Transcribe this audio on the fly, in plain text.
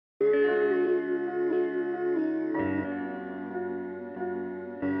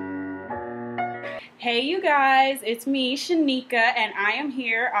Hey you guys, it's me, Shanika, and I am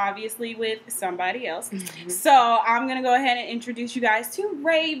here obviously with somebody else. So I'm going to go ahead and introduce you guys to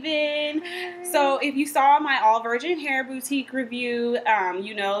Raven. So if you saw my All Virgin Hair Boutique review,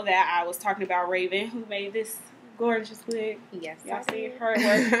 you know that I was talking about Raven, who made this gorgeous wig. Yes, y'all see her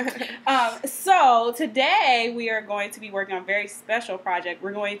work. So today we are going to be working on a very special project.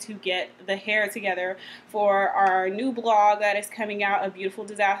 We're going to get the hair together for our new blog that is coming out,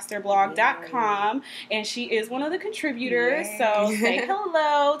 beautifuldisasterblog.com, and she is one of the contributors. Yay. So say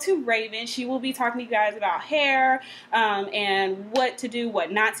hello to Raven. She will be talking to you guys about hair and what to do,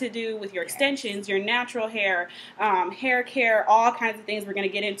 what not to do with your extensions, your natural hair, hair care, all kinds of things. We're going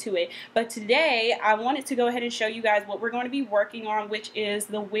to get into it. But today I wanted to go ahead and show you guys what we're going to be working on, which is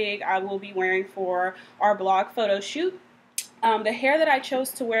the wig I will be wearing for our blog photo shoot. The hair that I chose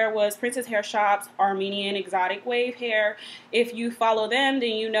to wear was PHS Hair Shop's Armenian Exotic Wave hair. If you follow them,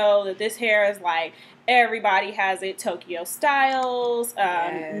 then you know that this hair is like everybody has it. Tokyo Styles,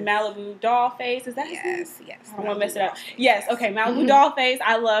 Malibu Doll Face. Is that his name? Yes. I don't want to mess it up. Yes, okay, Malibu Doll Face.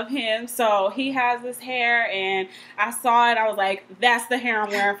 I love him. So he has this hair, and I saw it. I was like, that's the hair I'm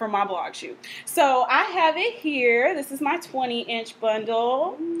wearing for my blog shoot. So I have it here. This is my 20-inch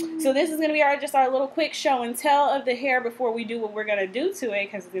bundle. So this is going to be just our little quick show and tell of the hair before we do what we're going to do to it,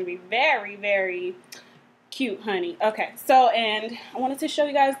 because it's going to be very, very cute, honey. Okay, so, and I wanted to show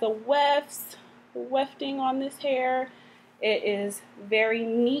you guys the wefting on this hair. It is very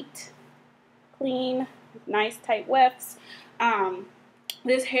neat, clean, nice tight wefts.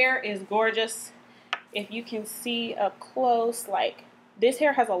 This hair is gorgeous. If you can see up close, like, this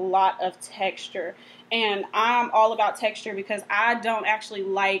hair has a lot of texture, and I'm all about texture because I don't actually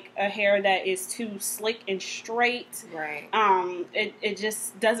like a hair that is too slick and straight. Right. It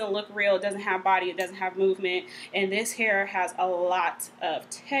just doesn't look real. It doesn't have body. It doesn't have movement. And this hair has a lot of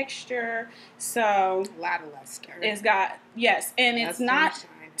texture. So a lot of luster. It's got, yes, and it's not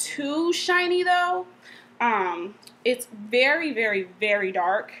too shiny though. It's very, very, very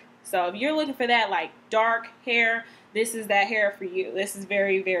dark. So if you're looking for that like dark hair, this is that hair for you. This is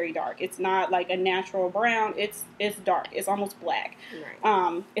very, very dark. It's not like a natural brown. It's dark. It's almost black.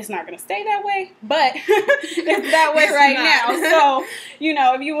 Right. It's not going to stay that way, but it's that way right now. So, you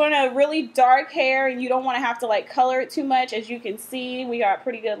know, if you want a really dark hair and you don't want to have to like color it too much, as you can see, we got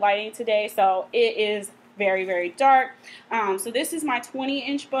pretty good lighting today. So it is very, very dark. So this is my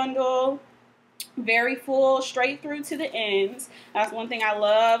 20-inch bundle. Very full, straight through to the ends. That's one thing I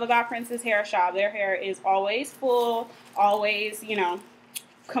love about PHS Hair Shop. Their hair is always full, always, you know,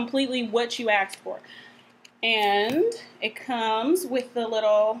 completely what you asked for. And it comes with the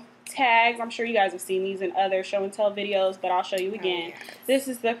little tags. I'm sure you guys have seen these in other show and tell videos, but I'll show you again. Oh, yes. This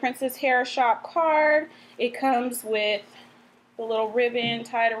is the PHS Hair Shop card. It comes with the little ribbon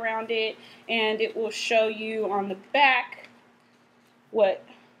tied around it, and it will show you on the back what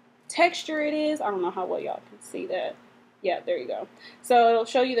texture it is. I don't know how well y'all can see that. Yeah, there you go. So it'll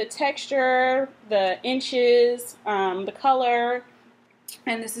show you the texture, the inches, the color,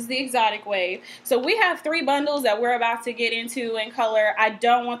 and this is the Exotic Wave. So we have 3 bundles that we're about to get into in color. I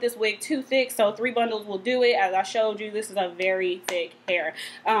don't want this wig too thick, so 3 bundles will do it. As I showed you, this is a very thick hair.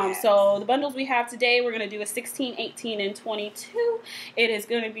 So the bundles we have today, we're going to do a 16, 18, and 22. It is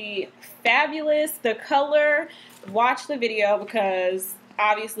going to be fabulous. The color, watch the video because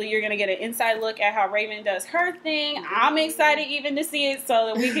obviously you're going to get an inside look at how Raven does her thing. I'm excited even to see it so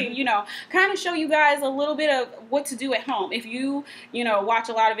that we can, you know, kind of show you guys a little bit of what to do at home. If you know, watch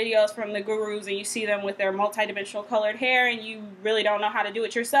a lot of videos from the gurus and you see them with their multi-dimensional colored hair and you really don't know how to do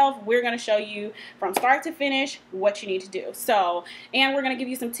it yourself, we're going to show you from start to finish what you need to do. So, and we're going to give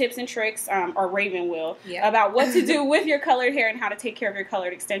you some tips and tricks, or Raven will, about what to do with your colored hair and how to take care of your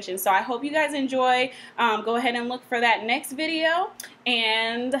colored extensions. So I hope you guys enjoy. Go ahead and look for that next video.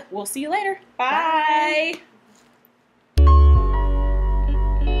 And we'll see you later. Bye.